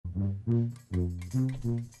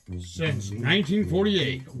Since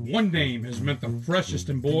 1948, one name has meant the freshest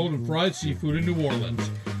and boiled and fried seafood in New Orleans,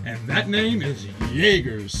 and that name is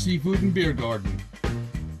Jaeger's Seafood and Beer Garden.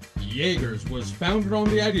 Jaeger's was founded on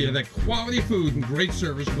the idea that quality food and great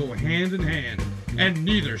service go hand in hand, and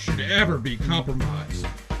neither should ever be compromised.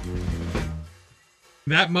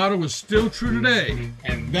 That motto is still true today,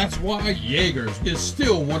 and that's why Jaeger's is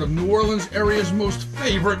still one of New Orleans area's most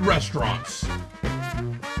favorite restaurants.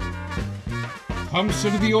 Come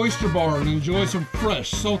sit at the oyster bar and enjoy some fresh,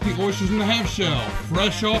 salty oysters in the half shell,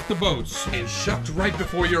 fresh off the boats, and shucked right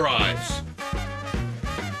before your eyes.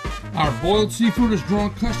 Our boiled seafood has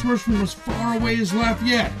drawn customers from as far away as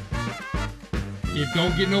Lafayette. It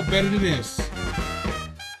don't get no better than this.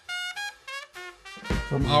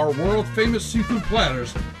 From our world-famous seafood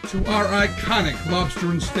platters to our iconic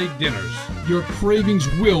lobster and steak dinners, your cravings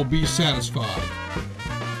will be satisfied.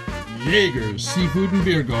 Jaeger's Seafood and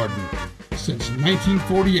Beer Garden, since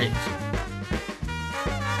 1948.